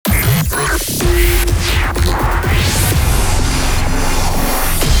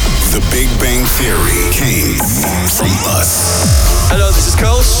The Big Bang Theory came from us. Hello, this is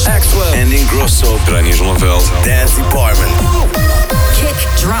Coast, Axwell, and Ingrosso, Pranjish Loveld, Dance Department. Kick,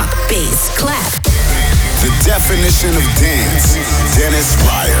 drop, bass, clap. The definition of dance, Dennis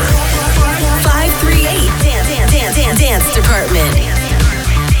Ruyer. 538 Dance Department.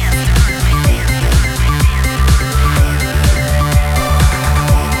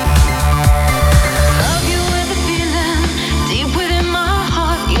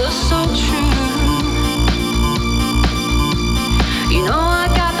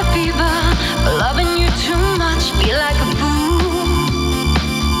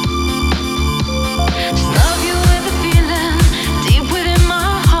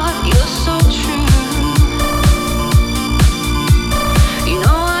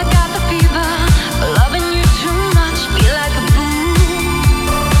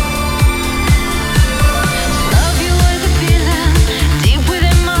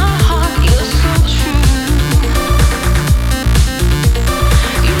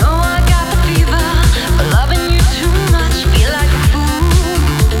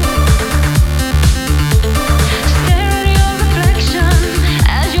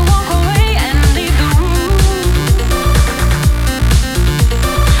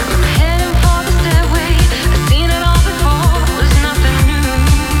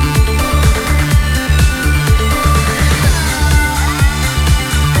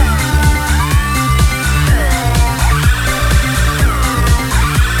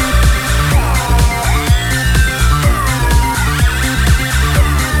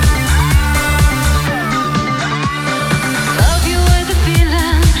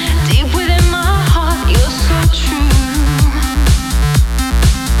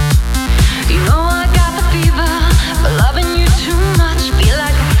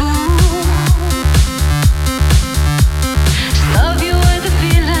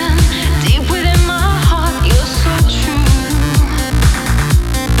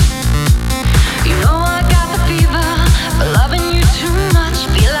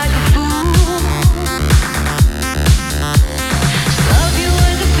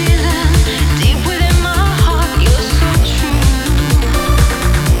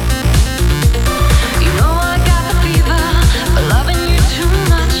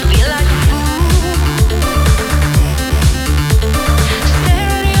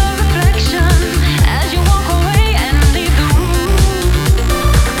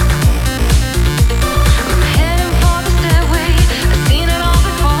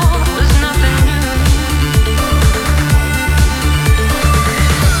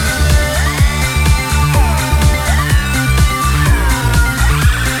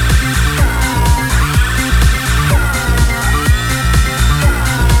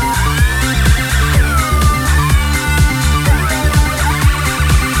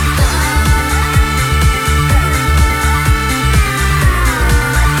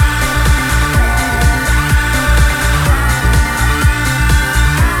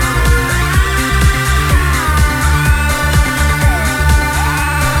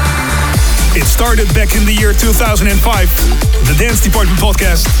 Started back in the year 2005, the Dance Department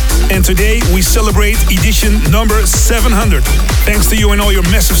podcast, and today we celebrate edition number 700. Thanks to you and all your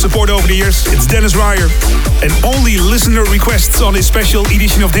massive support over the years. It's Dennis Ruyer, and only listener requests on this special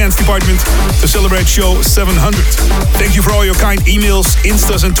edition of Dance Department to celebrate show 700. Thank you for all your kind emails,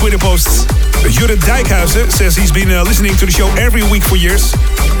 instas and Twitter posts. Jurre Dijkhuizen says he's been listening to the show every week for years,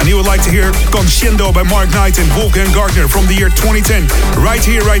 and he would like to hear Consciendo by Mark Knight and Wolfgang Gardner from the year 2010, right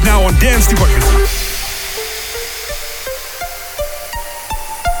here, right now on Dance Department.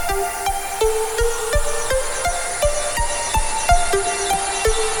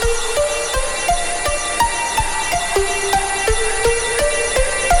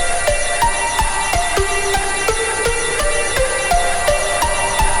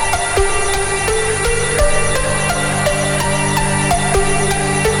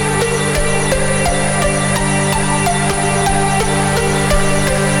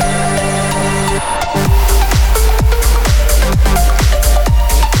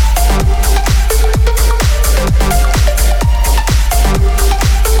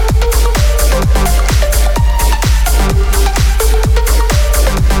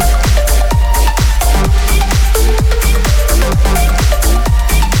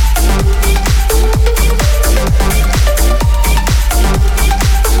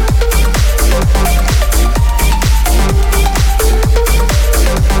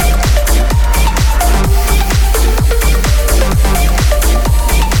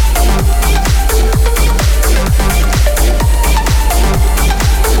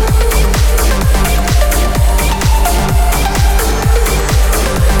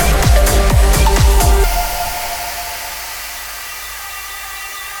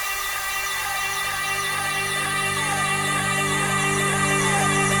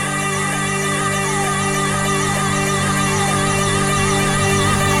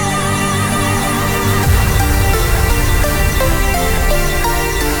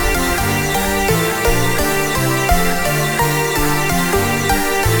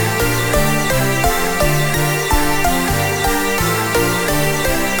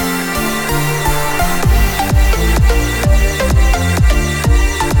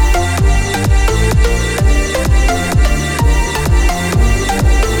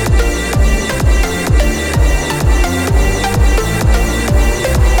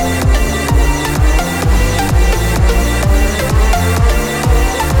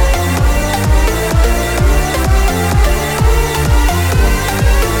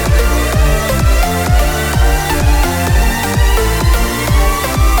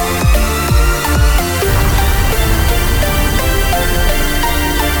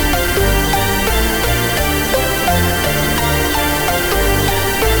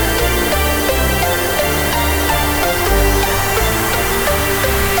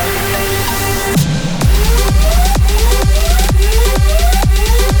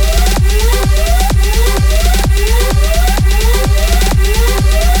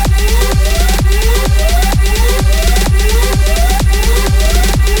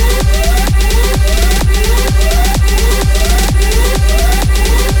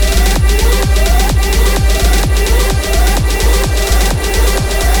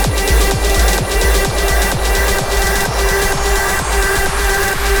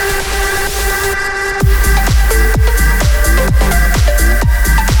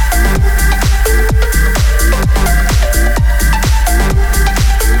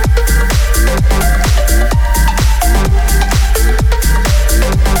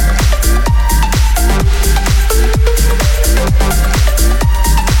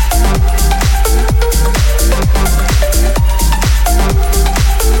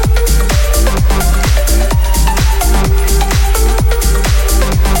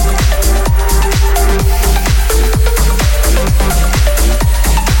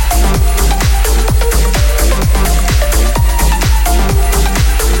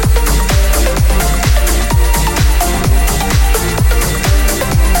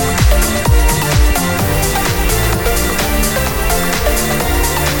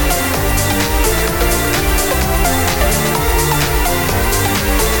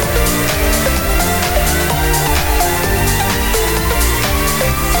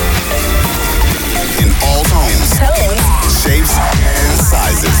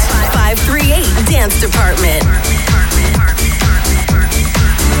 Dance Department.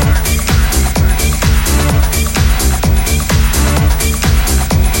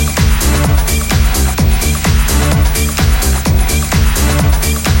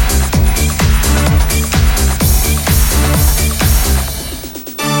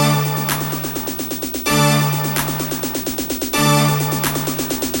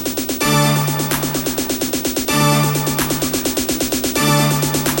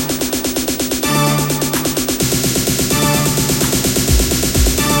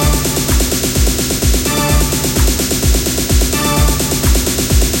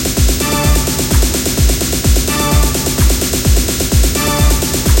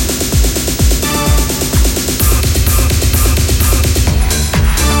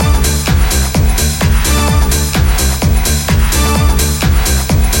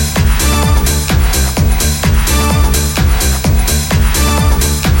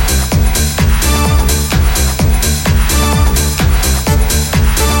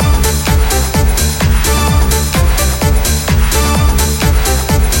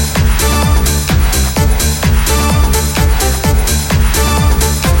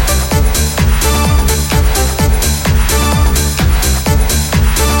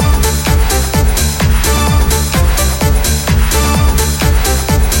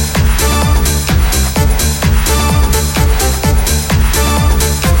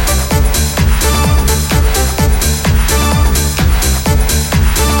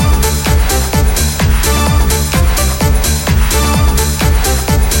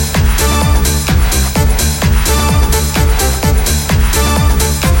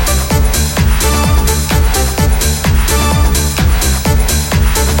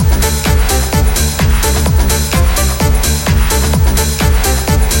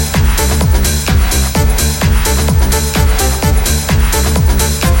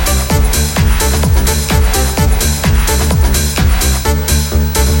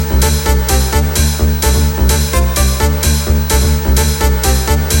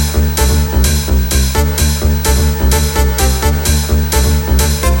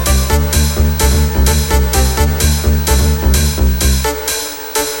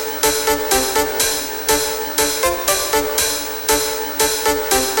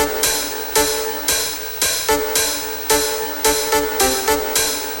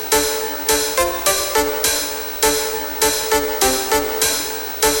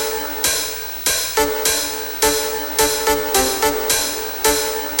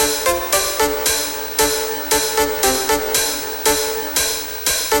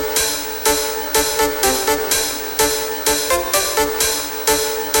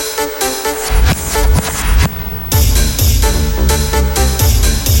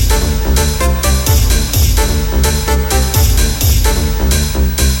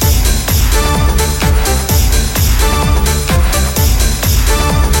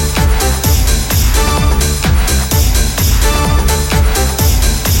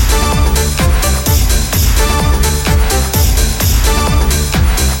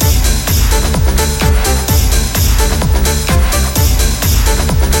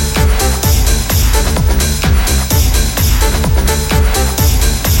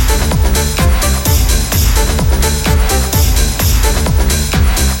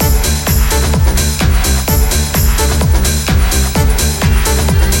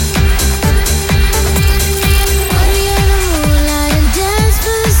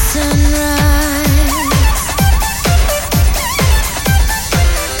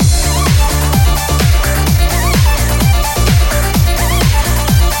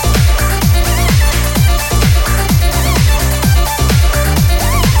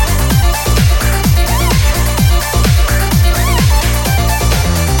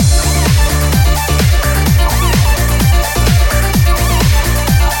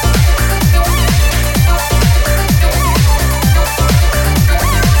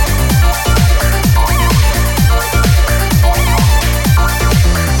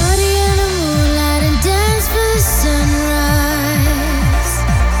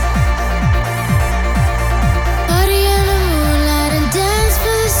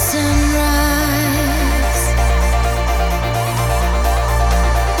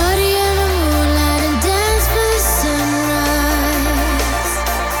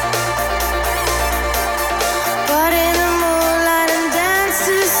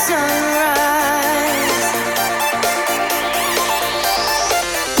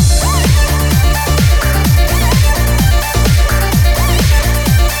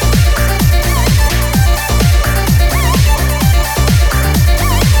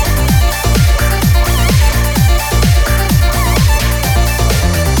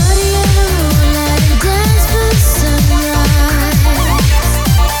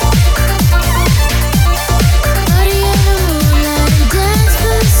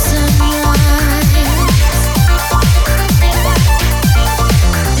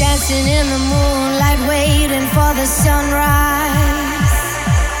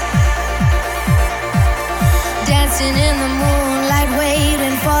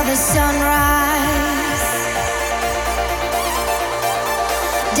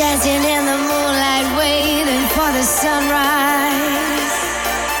 Dancing in the moonlight, waiting for the sunrise.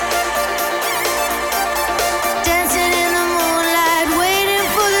 Dancing in the moonlight, waiting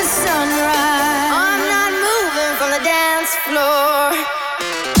for the sunrise. I'm not moving from the dance floor.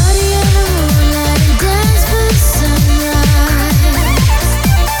 Body in the moonlight, dance for the sunrise.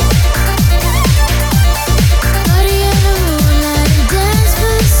 Body in the moonlight, dance for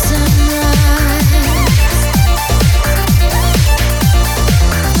the sunrise.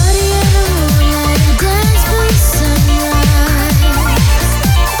 Body in the moonlight, dance for the sunrise.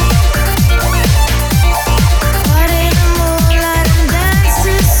 Body in the moonlight, dance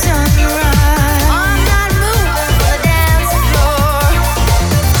to sunrise. I'm not moving from the dance floor.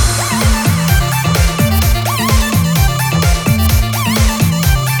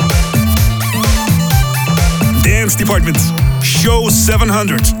 Dance Department, Show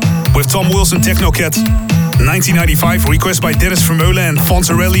 700 with Tom Wilson Technocat. 1995, request by Dennis Vermeulen and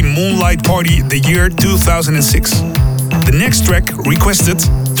Fonzarelli, Moonlight Party, the year 2006. The next track requested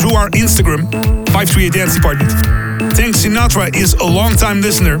through our Instagram, 538 Dance Department. Tank Sinatra is a long-time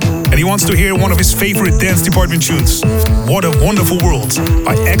listener and he wants to hear one of his favorite Dance Department tunes, What a Wonderful World,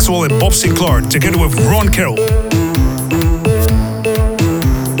 by Axwell and Bob Sinclair, together with Ron Carroll.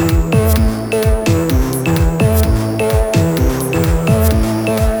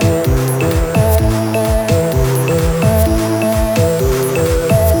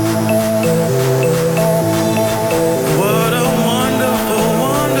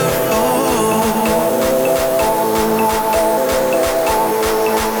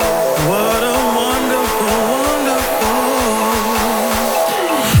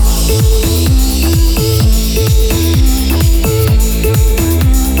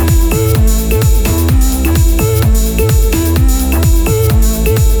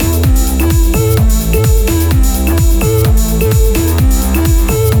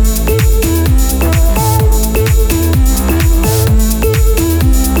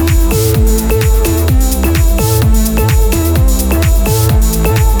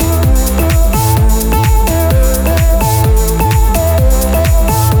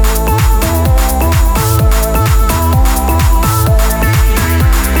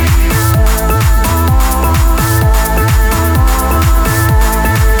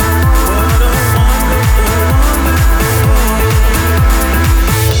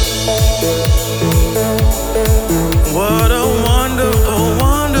 What a wonderful,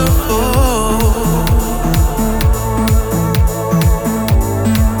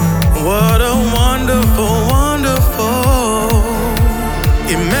 what a wonderful,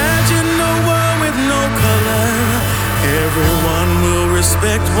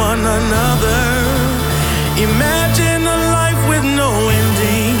 respect one another. Imagine a life with no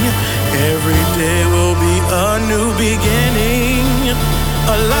ending. Every day will be a new beginning.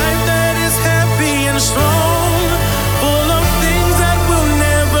 A life that is happy and strong, full of things that will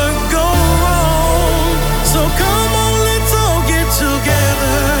never go wrong. So come on, let's all get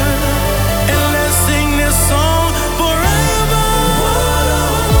together and let's sing this song forever. What a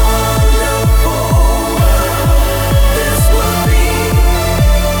wonderful world this will be.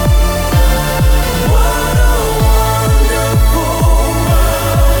 What a wonderful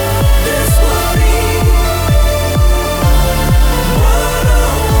world this will be. What a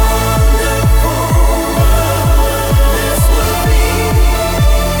wonderful world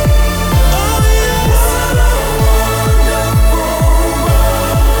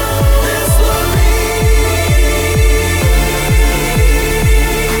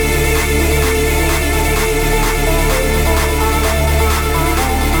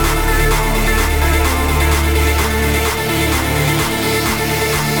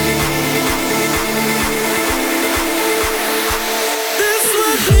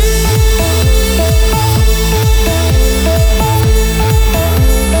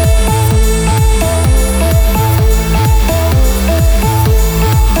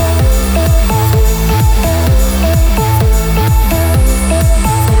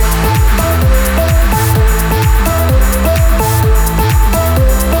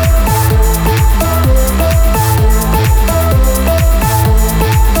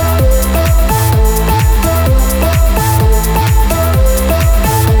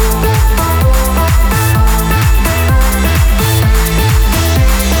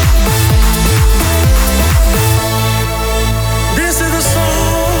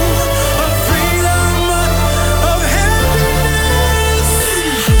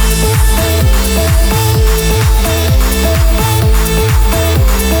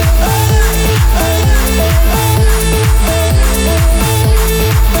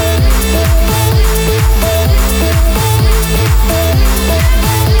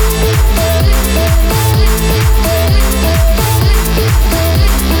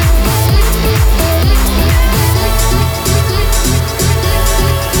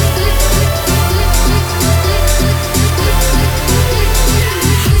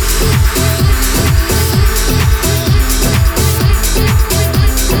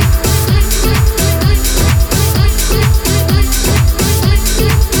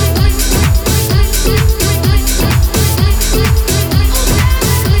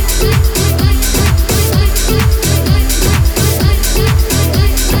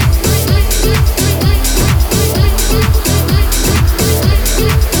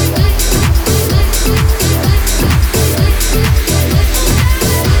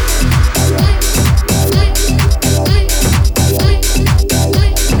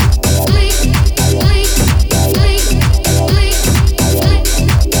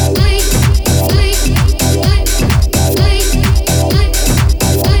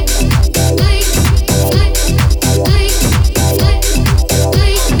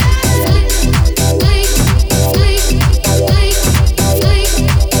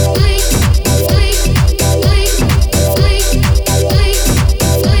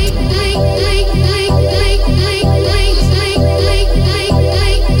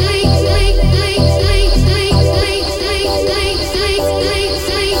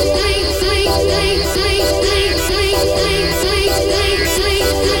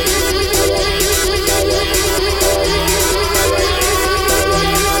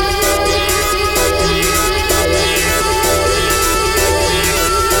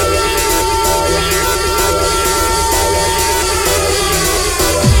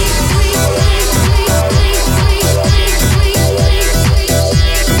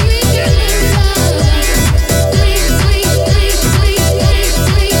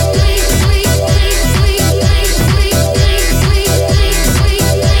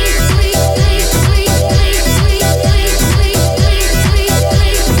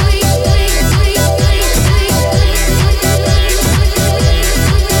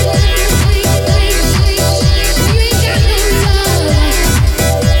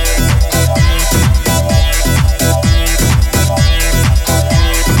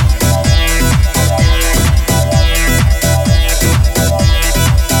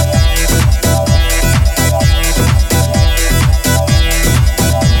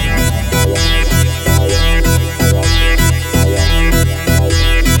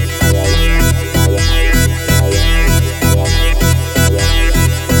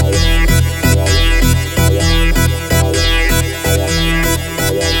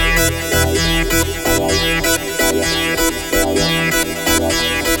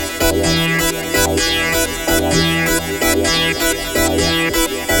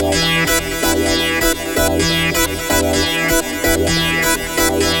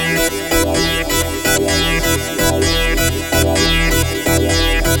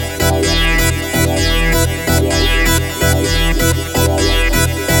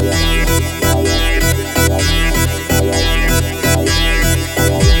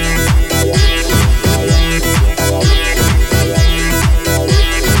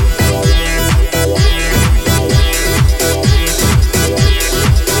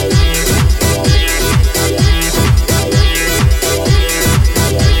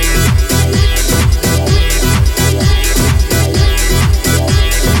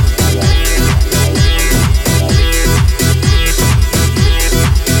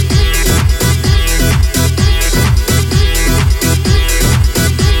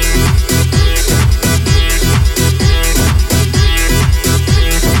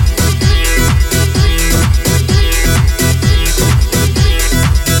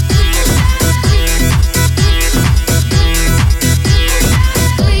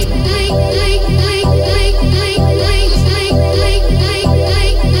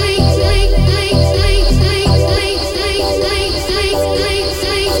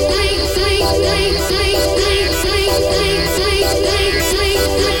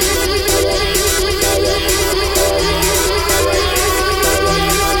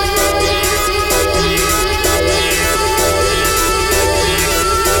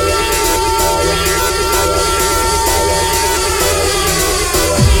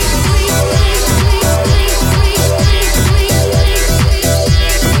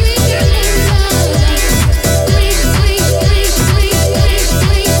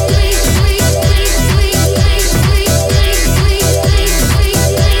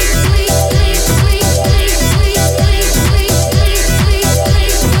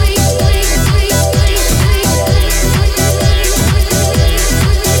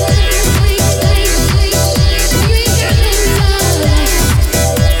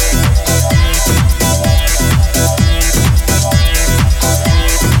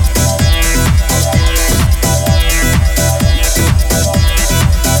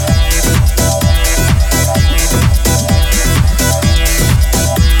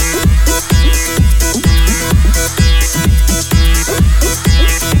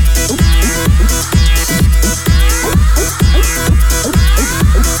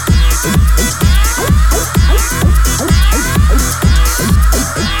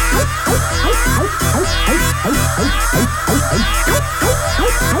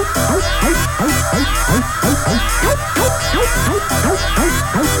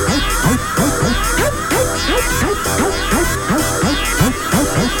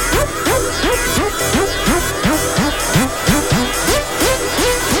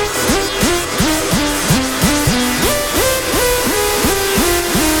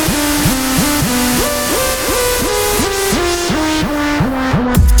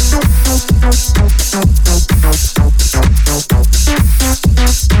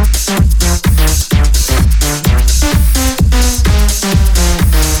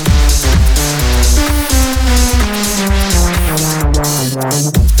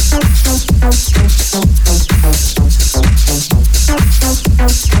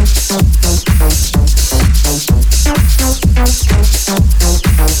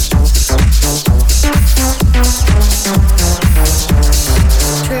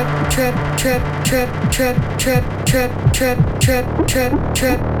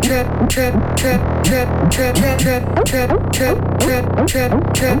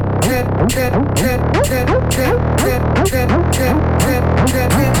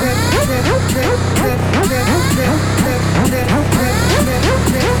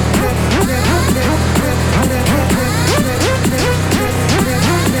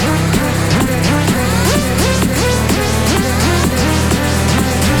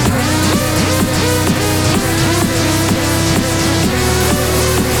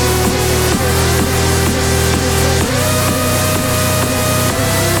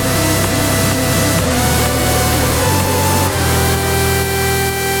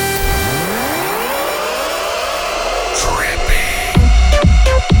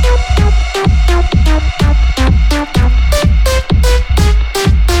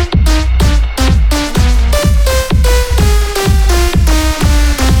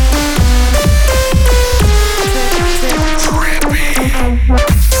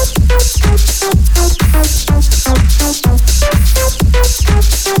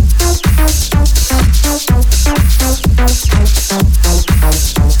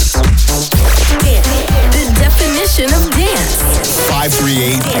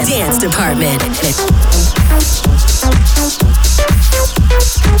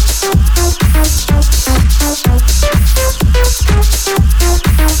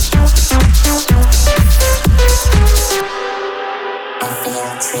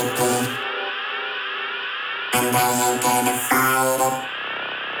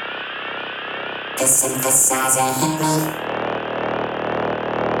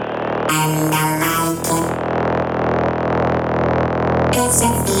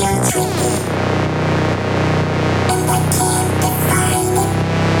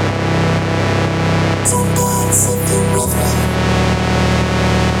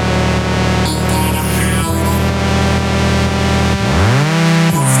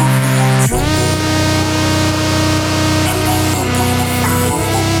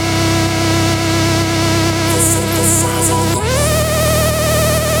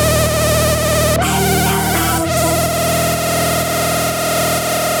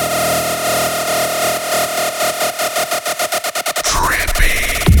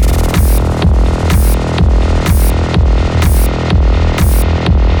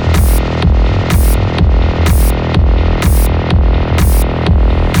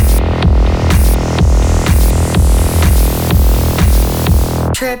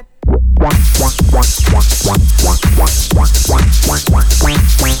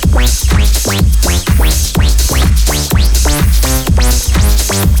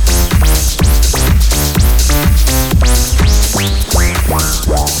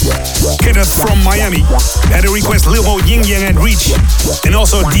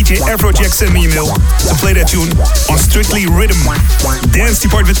Afrojack sent me a mail to play that tune on Strictly Rhythm. Dance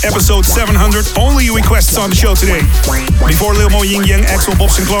Department episode 700. Only requests on the show today. Before Lil Mo Ying Yang, Axel Bob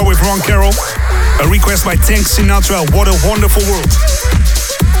Sinclair with Ron Carroll. A request by Tank Sinatra, What a Wonderful World.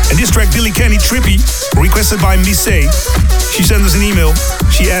 And this track, Billy Kenny, Trippy, requested by Missy. She sent us an email.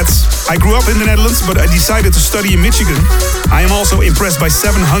 She adds, I grew up in the Netherlands, but I decided to study in Michigan. I am also impressed by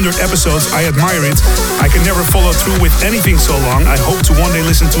 700 episodes. I admire it. I can never follow through with anything so long. I hope to one day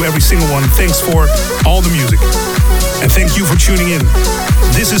listen to every single one. Thanks for all the music. And thank you for tuning in.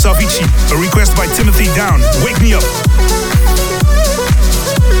 This is Avicii, a request by Timothy Down. Wake Me Up.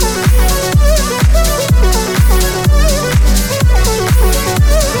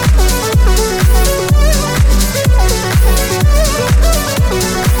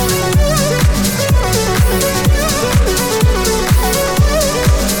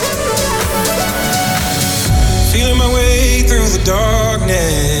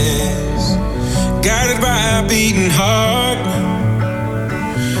 Darkness, guided by a beating heart.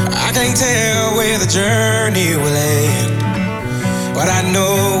 I can't tell where the journey will end, but I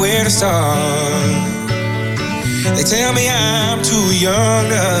know where to start. They tell me I'm too young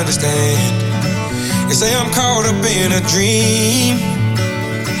to understand. They say I'm caught up in a dream.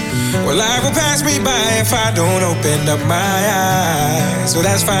 Well, life will pass me by if I don't open up my eyes. So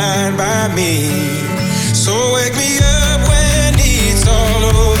that's fine by me. So wake me up when it's all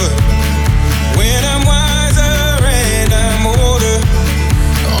over, when I'm wiser and I'm older.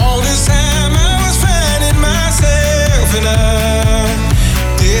 All this time I was finding myself and I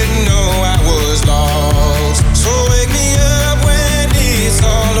didn't know I was lost. So wake me up when it's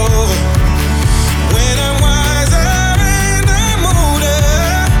all over, when I'm wiser and I'm older.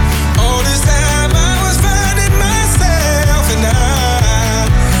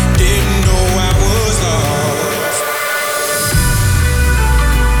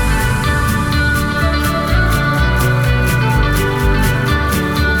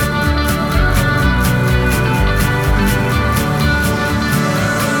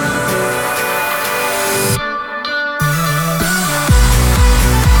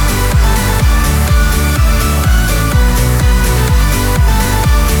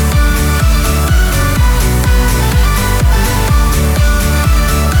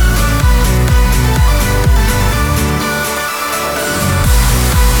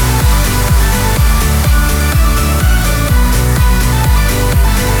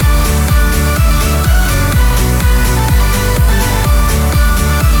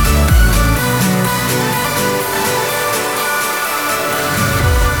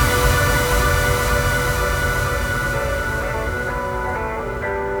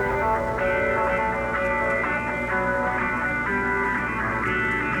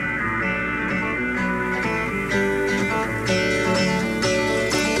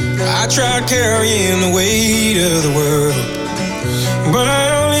 tried carrying the weight of the world, but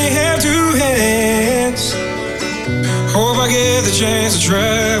I only have two hands. Hope I get the chance to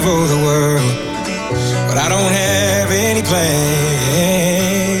travel the world, but I don't have any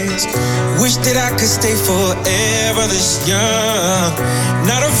plans. Wish that I could stay forever this young,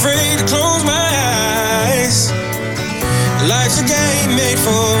 not afraid to close my eyes. Life's a game made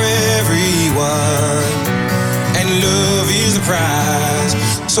for everyone, and love is the prize.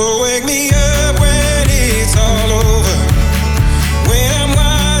 So wake me up when it's all over, when I'm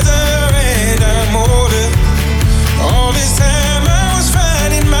wiser and I'm older. All this time I was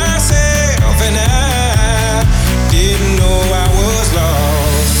finding myself, and I didn't know I was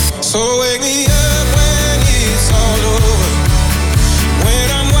lost. So wake me up when it's all over, when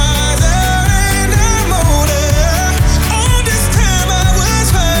I'm wiser and I'm older. All this time I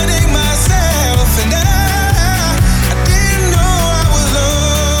was finding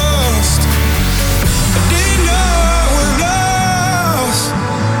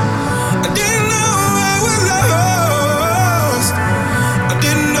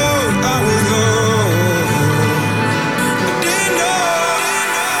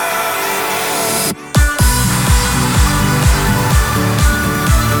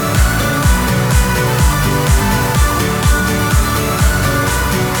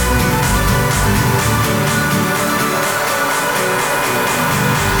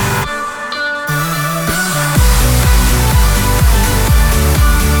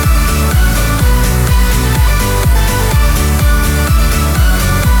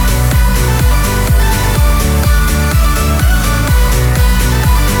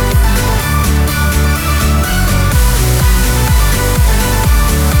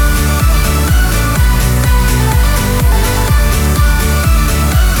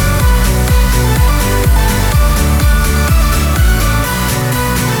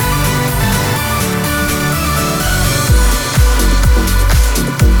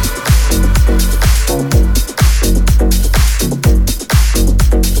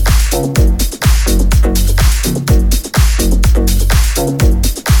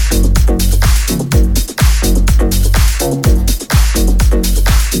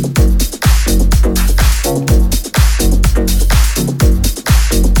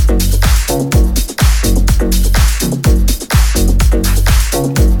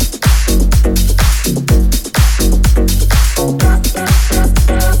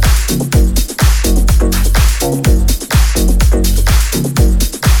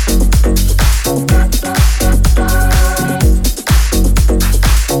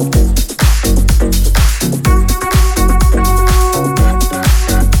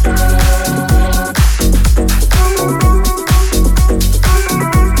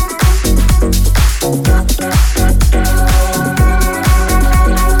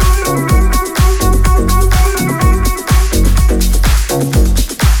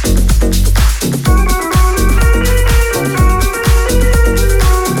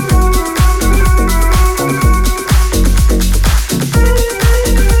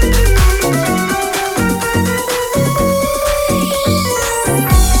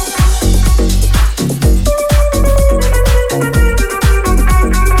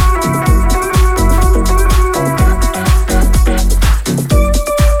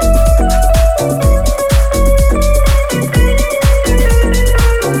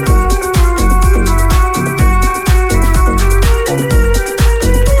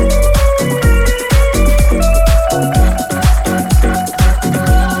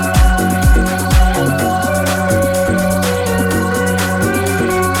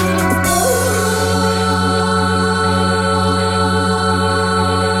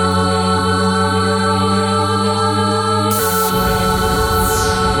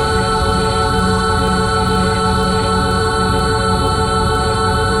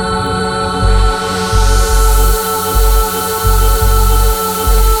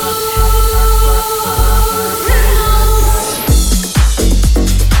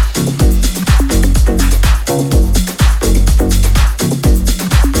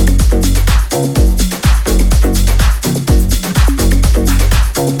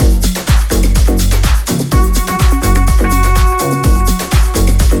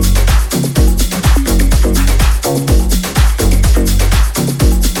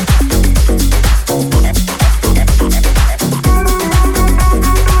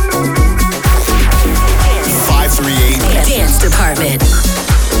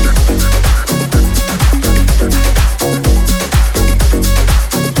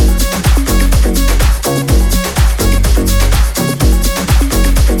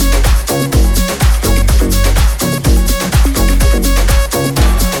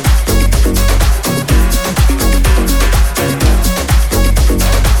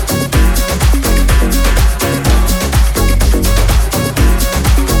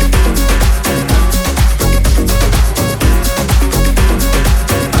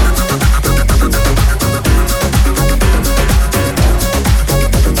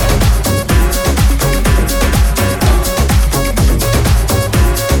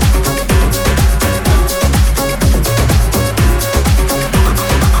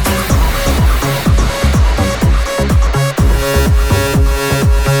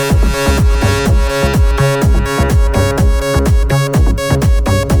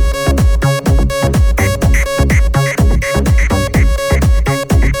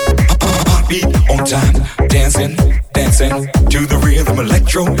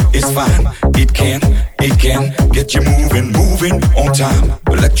electro is fine. It can get you moving on time.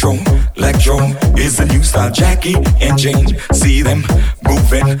 Electro is a new style. Jackie and Jane, see them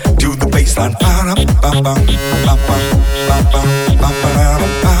moving to the baseline.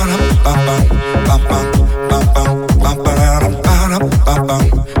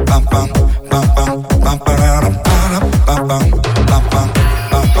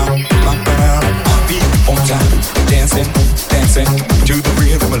 Dancing to the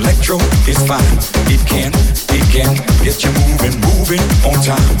rhythm. Electro is fine. It can get you moving on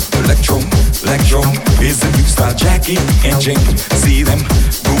time. Electro is a new style. Jackie and Jane, see them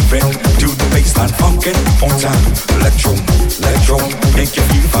moving to the baseline, funkin' on time. Electro make you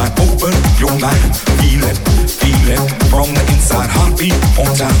feel fine. Open your mind, feel it from the inside. Heartbeat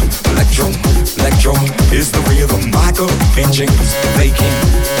on time. Electro is the rhythm. Michael and James, they can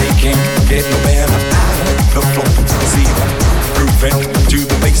get no better out of the floor. See them grooving to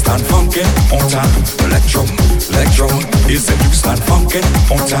the baseline, funkin' on time. Electro is a new style, funkin'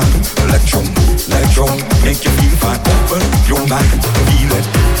 on time. Electro make you feel fine. Open your mind, feel it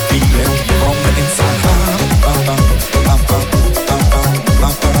from the inside.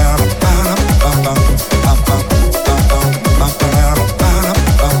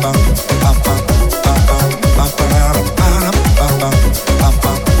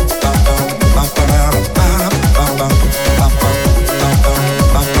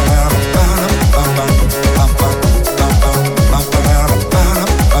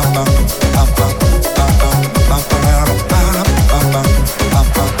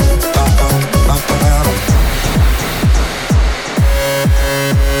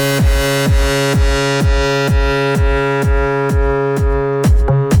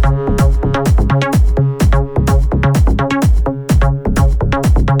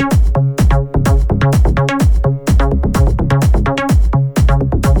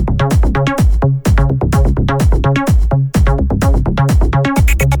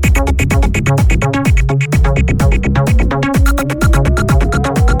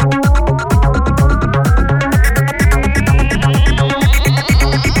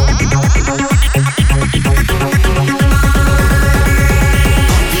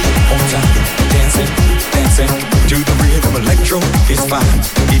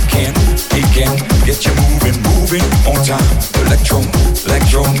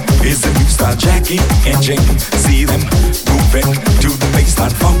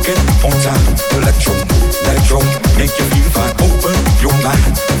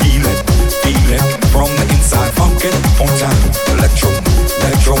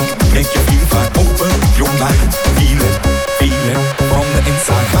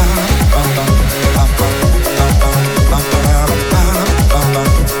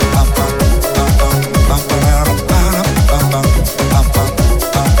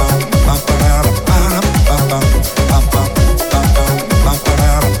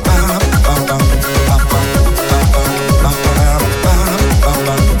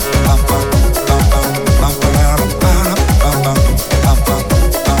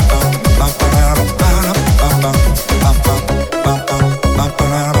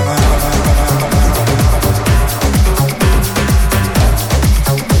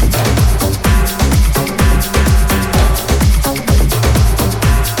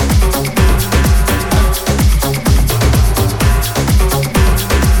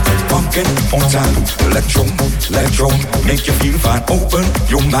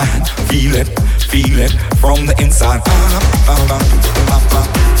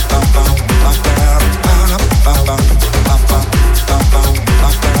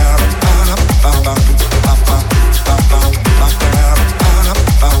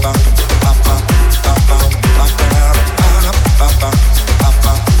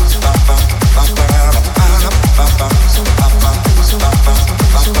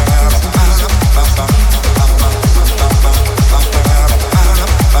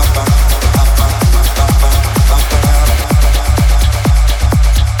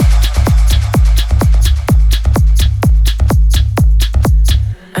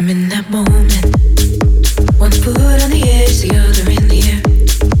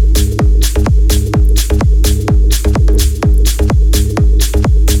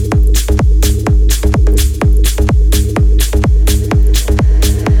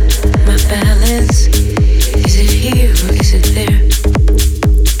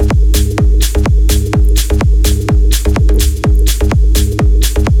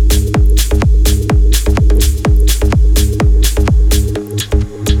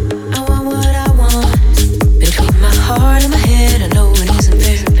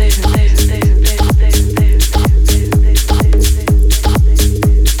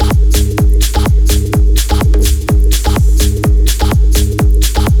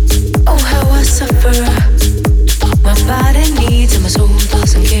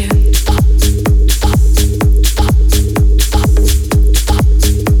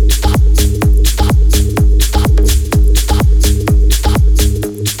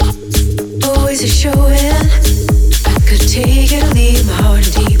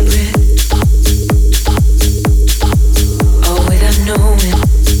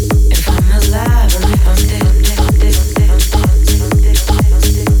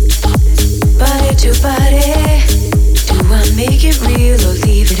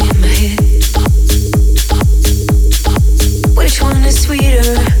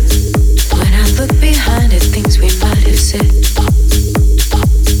 later. When I look behind at things we might have said,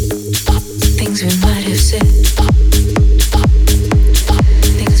 things we might have said,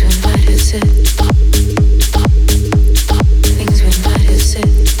 things we might have said, things we might have said.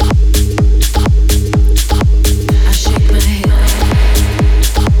 I shake my head.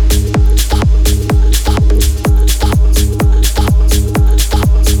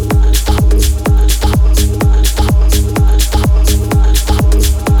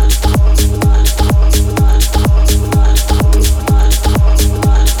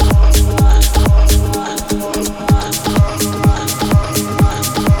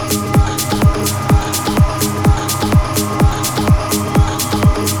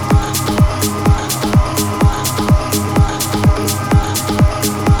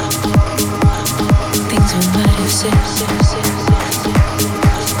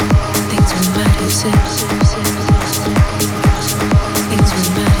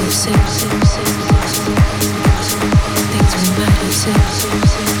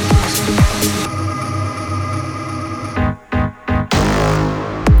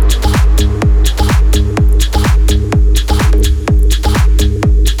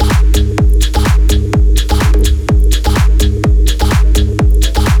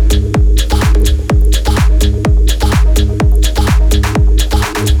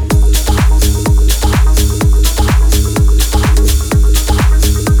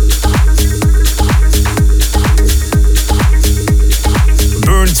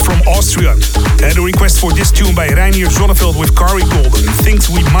 For this tune by Reinier Zonneveld with Kari Golden, Things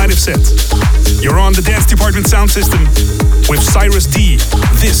We Might Have Said. You're on the Dance Department sound system with Cyrus D.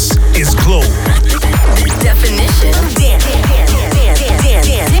 This is Glow. Definition of dance.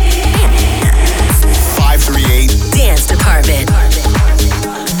 538 Dance Department.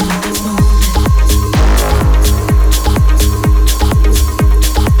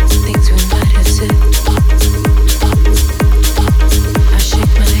 Things we might have said.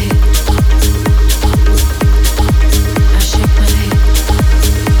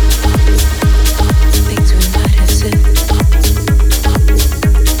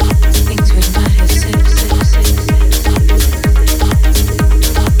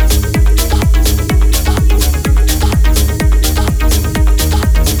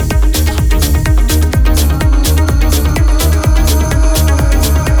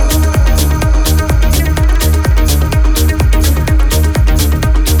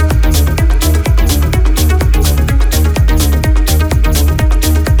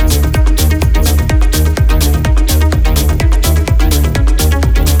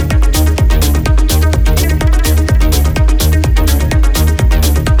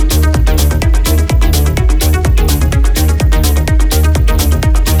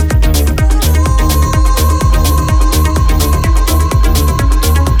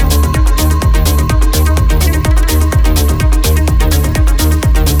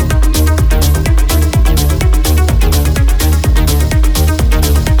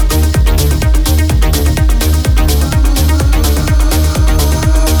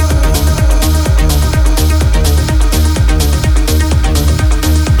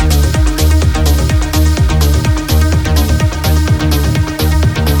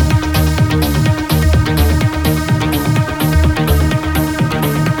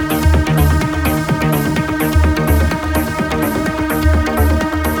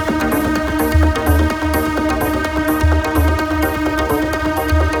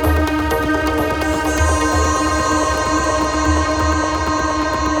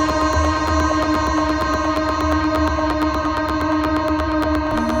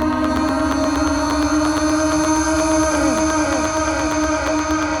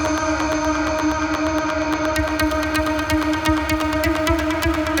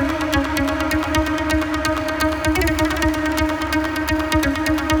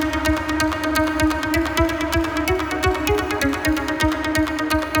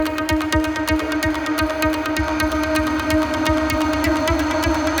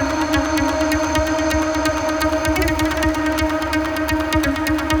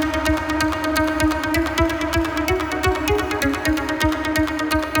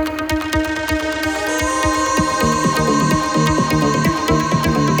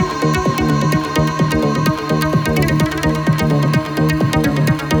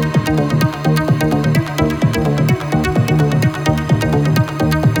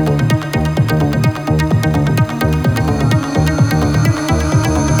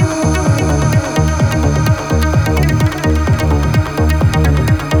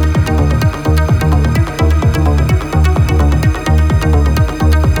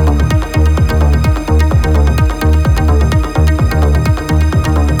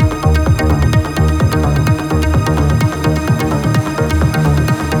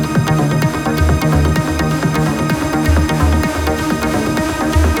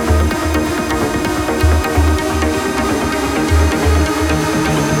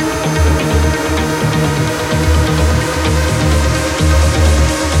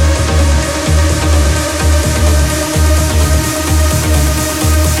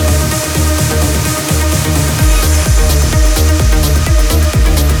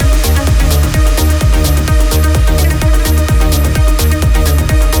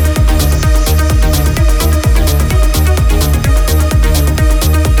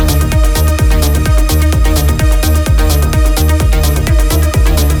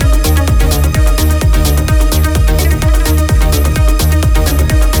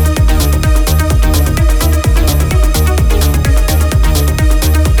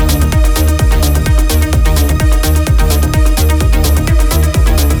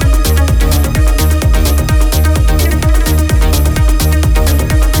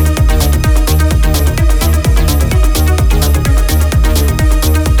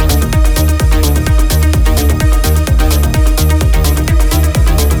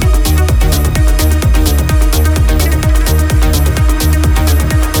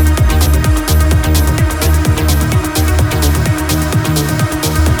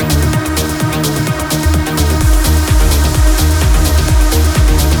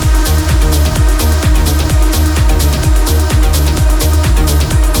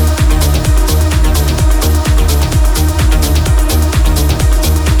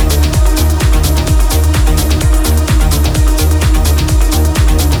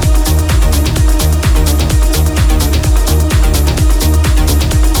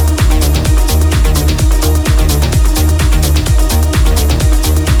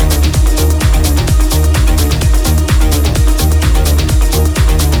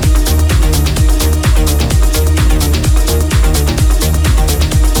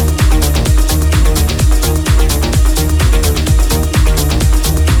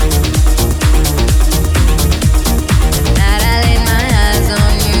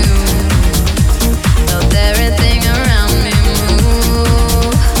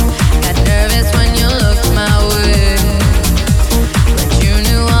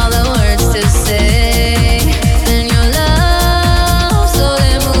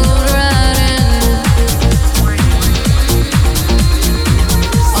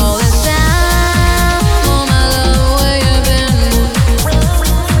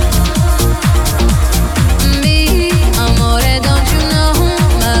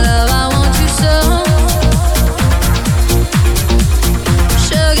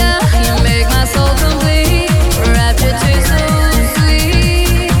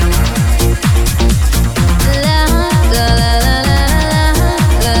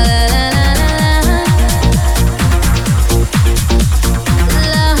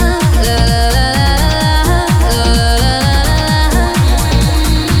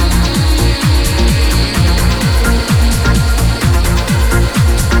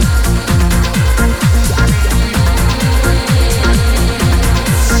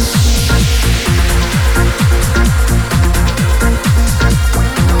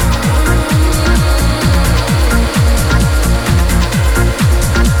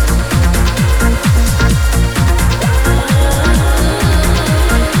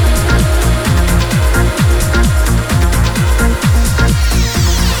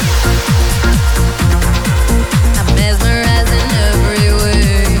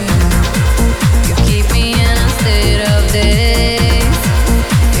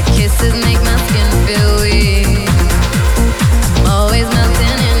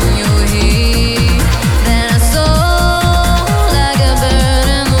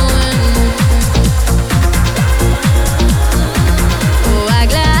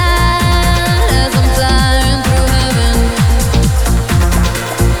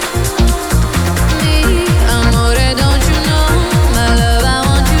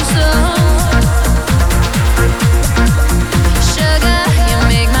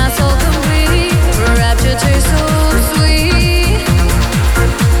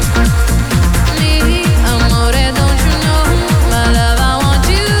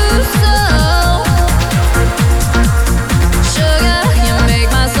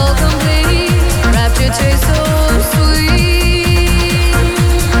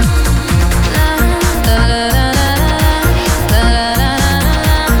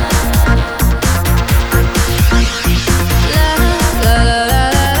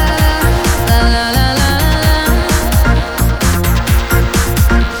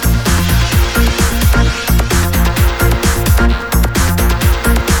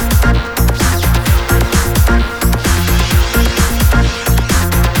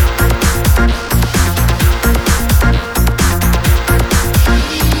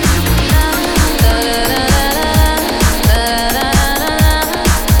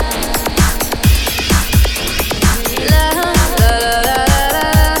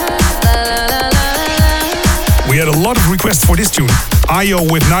 request for this tune.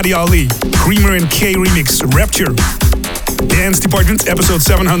 Ayo with Nadia Ali, Creamer and K remix, Rapture. Dance Department, episode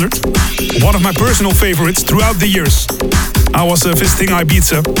 700. One of my personal favorites throughout the years. I was visiting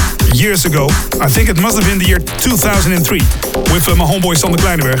Ibiza years ago. I think it must have been the year 2003 with my homeboy Sander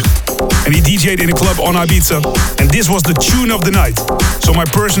Kleinenberg. And he DJ'd in a club on Ibiza. And this was the tune of the night. So my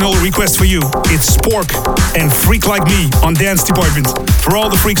personal request for you, it's Spork and Freak Like Me on Dance Department. For all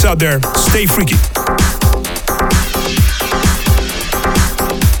the freaks out there, stay freaky.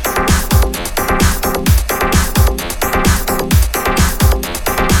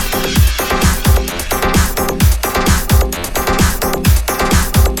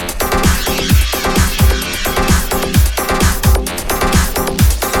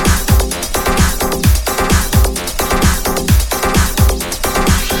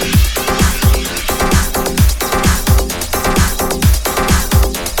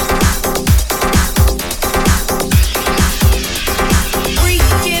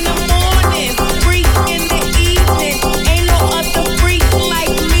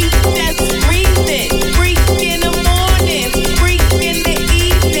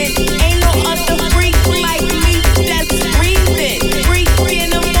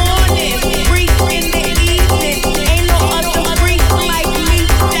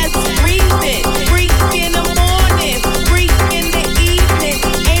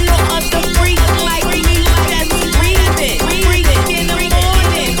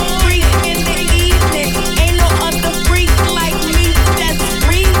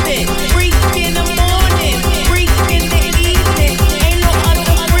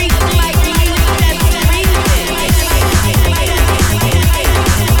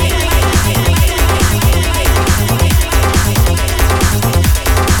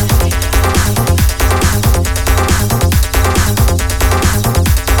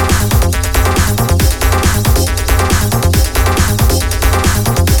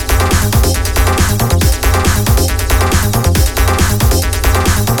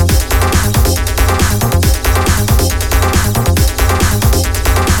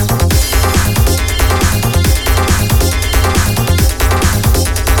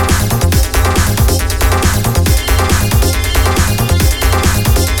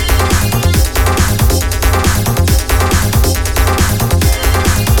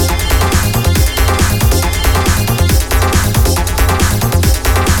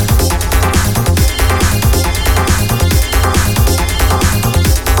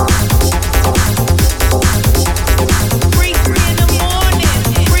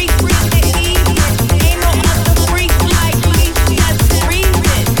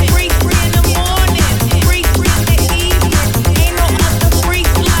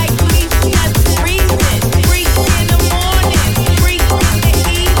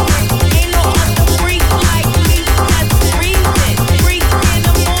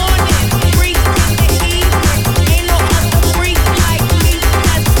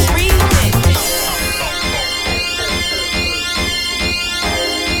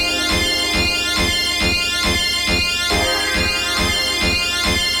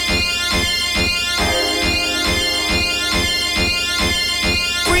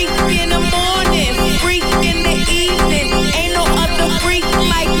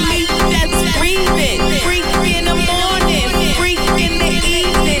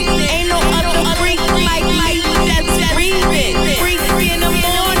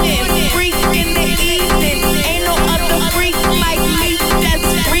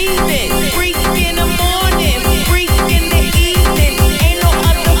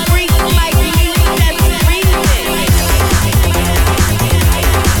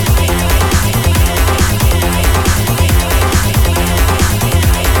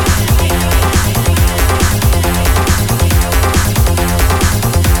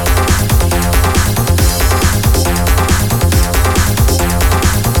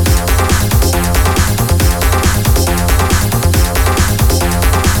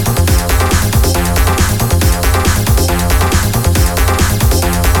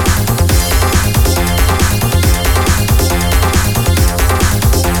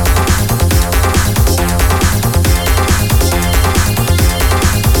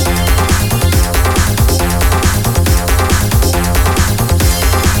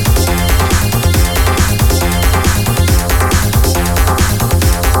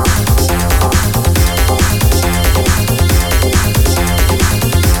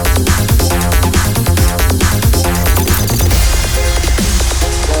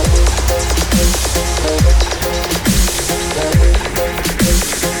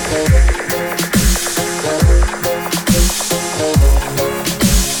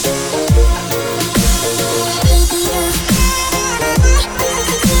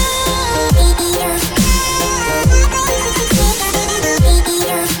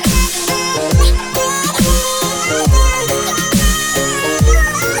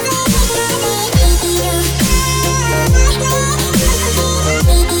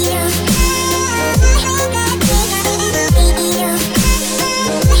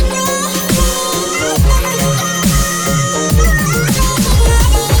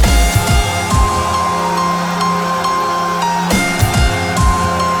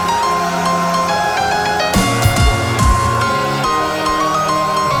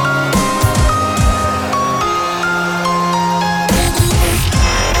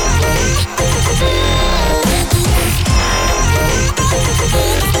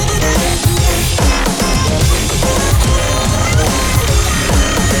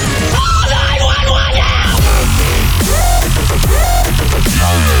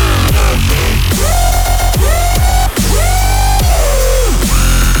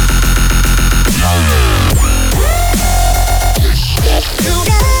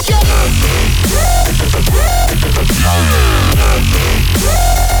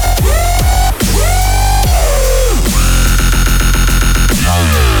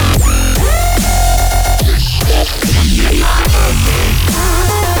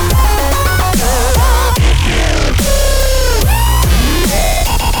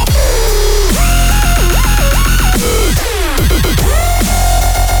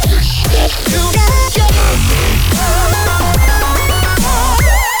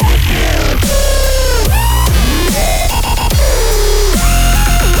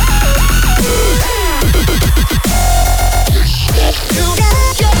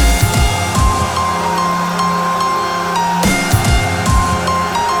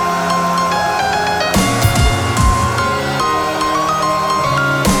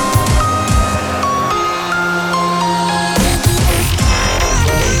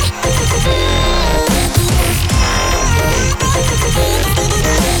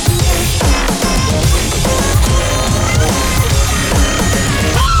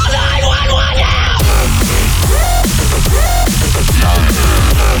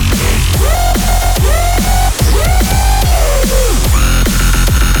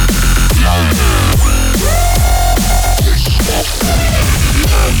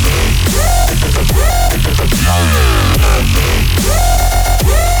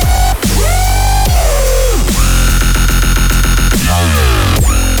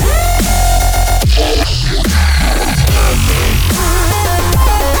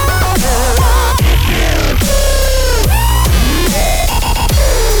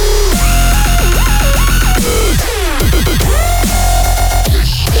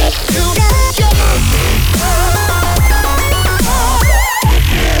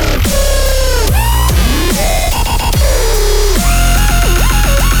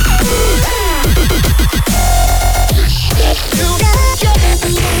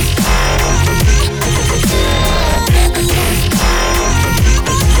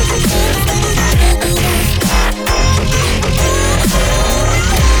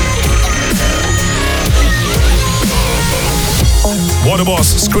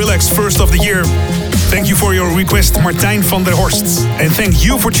 Waterboss, Skrillex, first of the year. Thank you for your request, Martijn van der Horst. And thank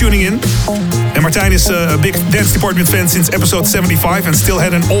you for tuning in. And Martijn is a big Dance Department fan since episode 75 and still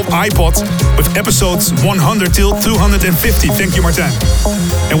had an old iPod with episodes 100 till 250. Thank you, Martijn.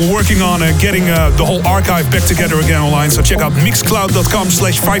 And we're working on getting the whole archive back together again online. So check out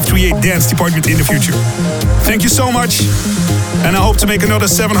mixcloud.com/538 Dance Department in the future. Thank you so much. And I hope to make another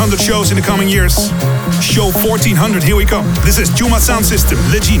 700 shows in the coming years. Show 1400, here we come. This is Juma Sound System,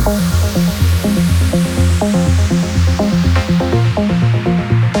 Legend.